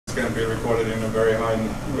can be recorded in a very high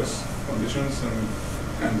noise conditions,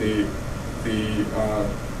 and the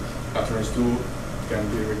utterance 2 can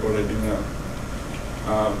be recorded in a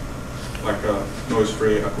like a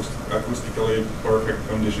noise-free, acoustically perfect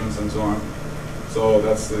conditions and so on. So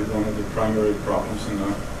that's one of the primary problems in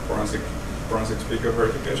forensic speaker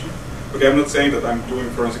verification. Okay, I'm not saying that I'm doing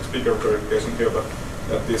forensic speaker verification here, but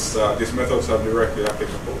that these methods are directly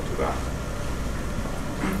applicable to that.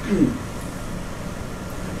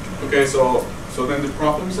 Okay, so then the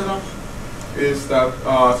problem setup is that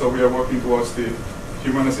so we are working towards the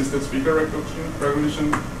human-assisted speaker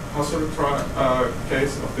recognition HASR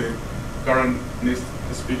case of the current NIST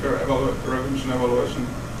speaker recognition evaluation,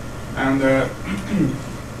 and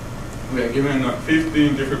we are given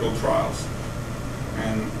 15 difficult trials,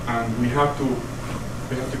 and we have to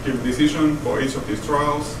give a decision for each of these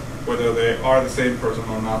trials whether they are the same person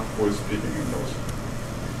or not who is speaking in those.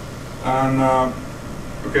 And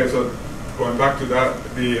okay, so going back to that,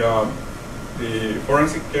 the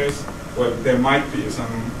forensic case, well, there might be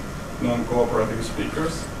some non-cooperative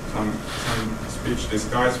speakers, some speech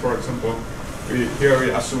disguise, for example. Here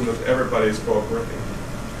we assume that everybody is cooperating,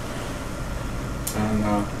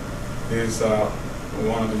 and this is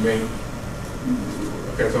one of the main.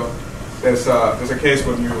 Okay, so there's a case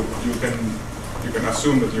when you can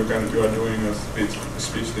assume that you are doing a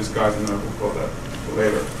speech disguise, and I will call that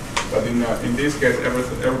later. But in this case,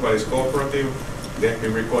 everybody is cooperative. They can be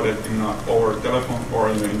recorded in over telephone or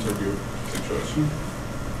in an interview situation.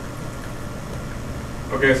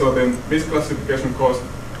 Okay, so then misclassification costs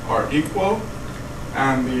are equal,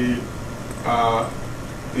 and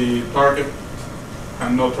the target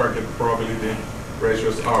and no target probability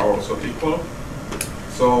ratios are also equal.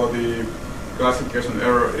 So the classification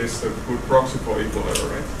error is a good proxy for equal error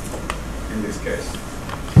rate in this case.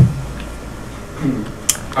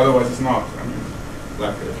 Otherwise, it's not. I mean,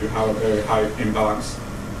 like if you have a very high imbalance,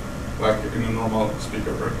 like in a normal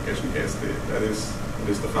speaker verification case, that is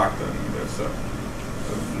the fact. And there's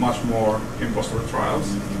much more imposter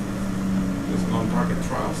trials, there's non-target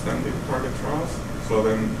trials than the target trials. So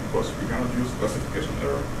then, of course, we cannot use classification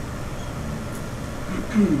error.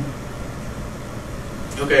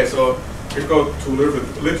 Okay, so we go to a little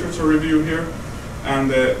bit literature review here, and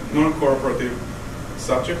the non-cooperative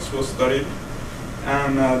subjects was studied,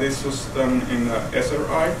 and this was done in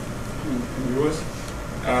SRI in the US,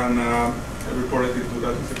 and reported in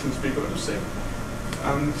 2016 Speaker USA.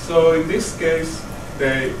 And so in this case,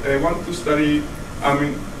 they want to study. I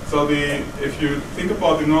mean, so if you think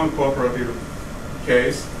about the non-cooperative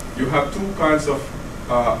case, you have two kinds of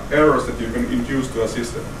errors that you can induce to a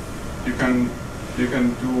system. You can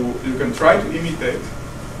try to imitate.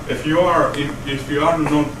 If you are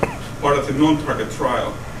not part of the non-target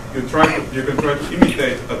trial, you can try to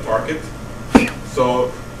imitate a target.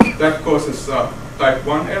 So that causes type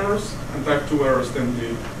 1 errors, and type 2 errors. Then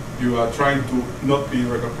you are trying to not be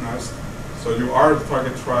recognized. So you are the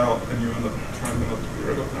target trial, and you are not trying not to be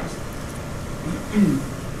recognized.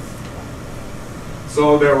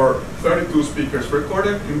 So there were 32 speakers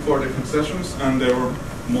recorded in 4 different sessions, and there were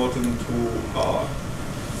more than 2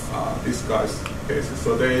 disguise cases.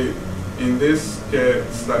 So in this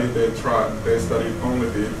study, they studied only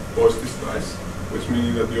the voice disguise, which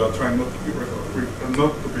means that you are trying not to be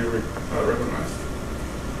recognized.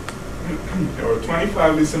 There were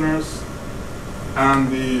 25 listeners,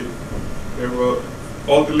 and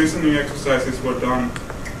all the listening exercises were done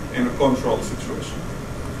in a controlled situation.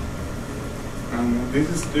 And this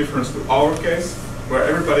is the difference to our case, where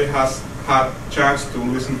everybody has had chance to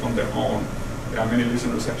listen on their own. There are many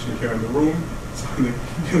listeners actually here in the room, so they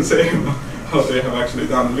can say how they have actually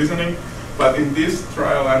done listening. But in this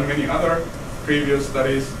trial and many other previous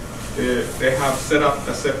studies, they have set up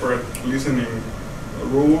a separate listening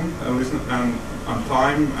room and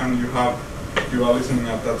time, and you are listening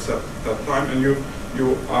at that time, and you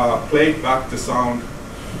play back the sound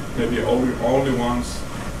maybe only once,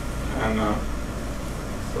 and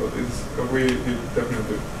so we did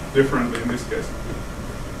definitely differently in this case.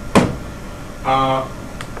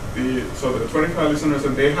 So the 25 listeners,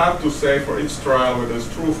 and they have to say for each trial whether it's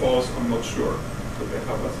true or false. I'm not sure. So they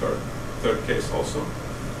have a third case also.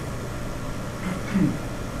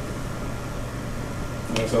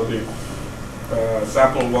 And so the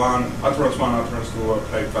sample 1, utterance 1, utterance 2 are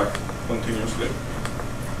played back continuously.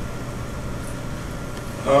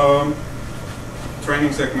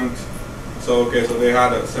 Training segment. So they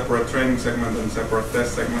had a separate training segment and separate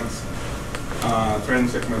test segments. Training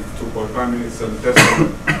segment 2.5 minutes, and the test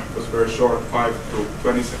segment was very short, 5 to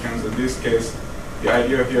 20 seconds. In this case, the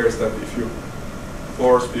idea here is that if you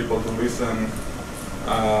force people to listen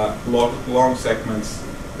long segments,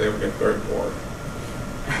 they will get very bored.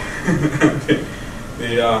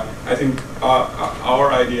 I think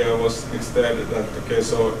our idea was instead that, okay,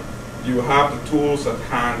 so you have the tools at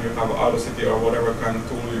hand, you have Audacity or whatever kind of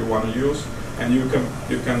tool you want to use, and you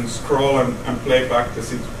can scroll and play back the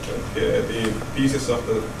pieces of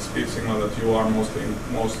the speech signal that you are most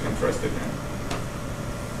interested in.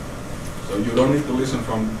 So you don't need to listen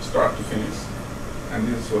from start to finish, and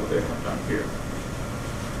this is what they have done here.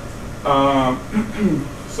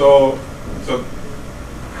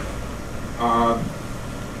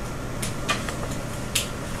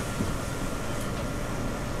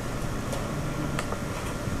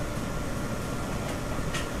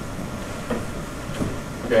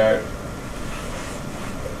 Okay.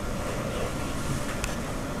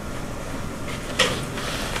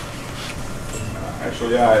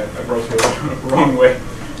 Actually, yeah, I wrote it the wrong way.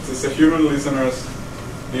 It says the human listeners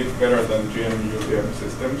did better than GM UVM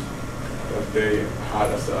systems that they had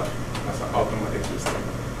as an automatic system.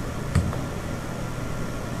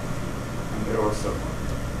 And there was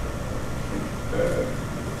the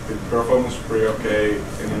performance was pretty okay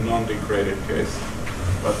in a non-degraded case,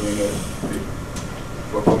 but when the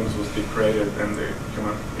performance was degraded, then the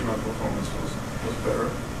human performance was better.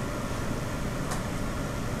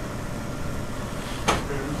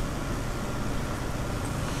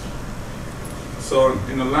 So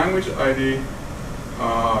in the language ID,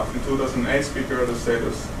 in 2008, Speaker of the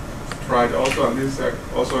Status tried also, and this is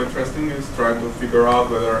also interesting, is trying to figure out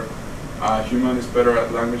whether human is better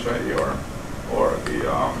at language ID or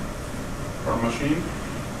machine,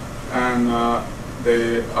 and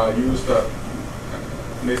they used the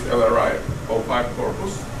NIST LRI 05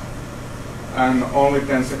 corpus, and only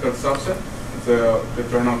 10-second subset. They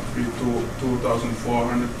turned out to be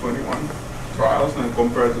 2,421 trials, and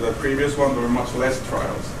compared to the previous one, there were much less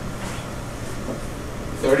trials.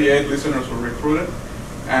 38 listeners were recruited,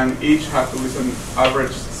 and each had to listen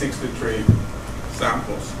average 63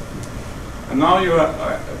 samples. And now you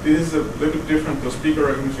this is a little bit different to speaker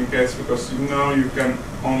recognition case, because now you can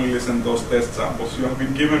only listen those test samples. You have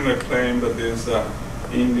been given a claim that this is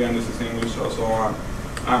Indian, this is English, or so on,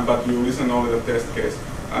 but you listen only the test case.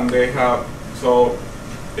 And they have, so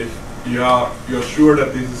if you're sure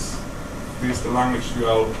that this is the language you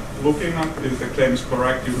are looking at, if the claim is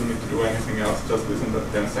correct, you don't need to do anything else, just listen to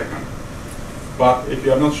 10 seconds. But if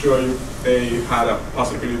you are not sure, they had a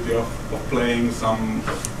possibility of playing some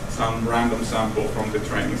random sample from the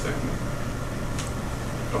training segment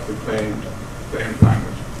of the claimed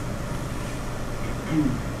language.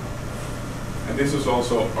 And this is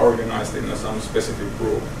also organized in some specific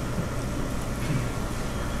group.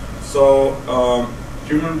 So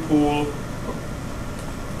human pool,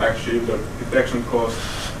 actually the detection cost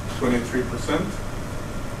 23%,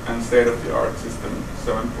 and state-of-the-art system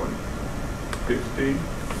 7.15,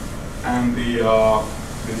 and this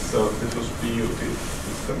was PUT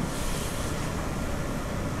system.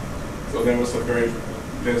 So there's a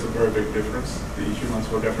very big difference. The humans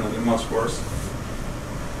were definitely much worse.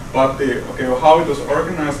 But how it was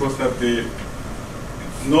organized was that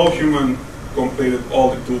no human completed all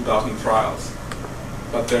the 2,000 trials,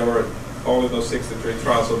 but there were only those 63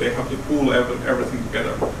 trials, so they have to pool everything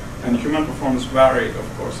together. And human performance varied,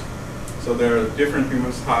 of course. So there are different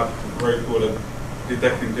humans have very good at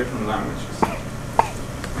detecting different languages.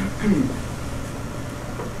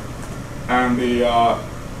 And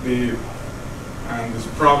and this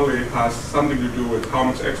probably has something to do with how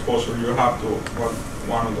much exposure you have to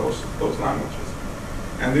one of those languages.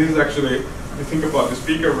 And this is actually, if you think about the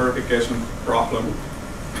speaker verification problem,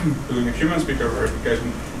 doing a human speaker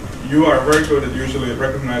verification, you are very good at usually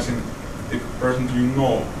recognizing the person you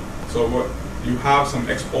know. So you have some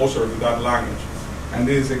exposure to that language. And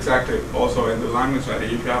this is exactly also in the language ID.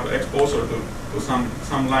 If you have exposure to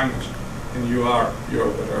some language, then you're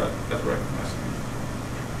better at recognizing it.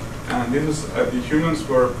 And this is the humans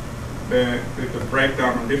were the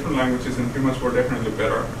breakdown on different languages, and humans were definitely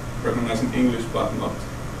better recognizing English, but not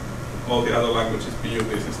all the other languages.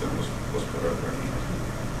 PUT system was better at recognizing.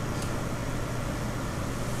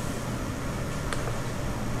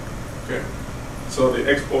 Okay, so the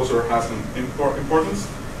exposure has an importance,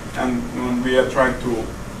 and when we are trying to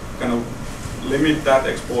kind of limit that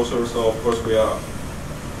exposure, so of course we are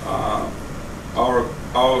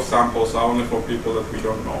our samples are only for people that we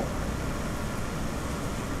don't know.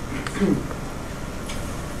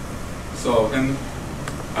 So then,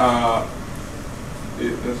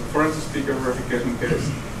 the forensic speaker verification case,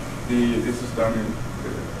 this is done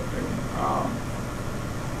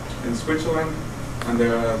in Switzerland, and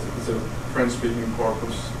there is a French-speaking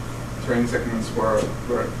corpus. Training segments were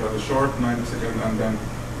fairly short, 90 seconds, and then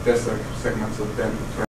test segments of 10 to 20.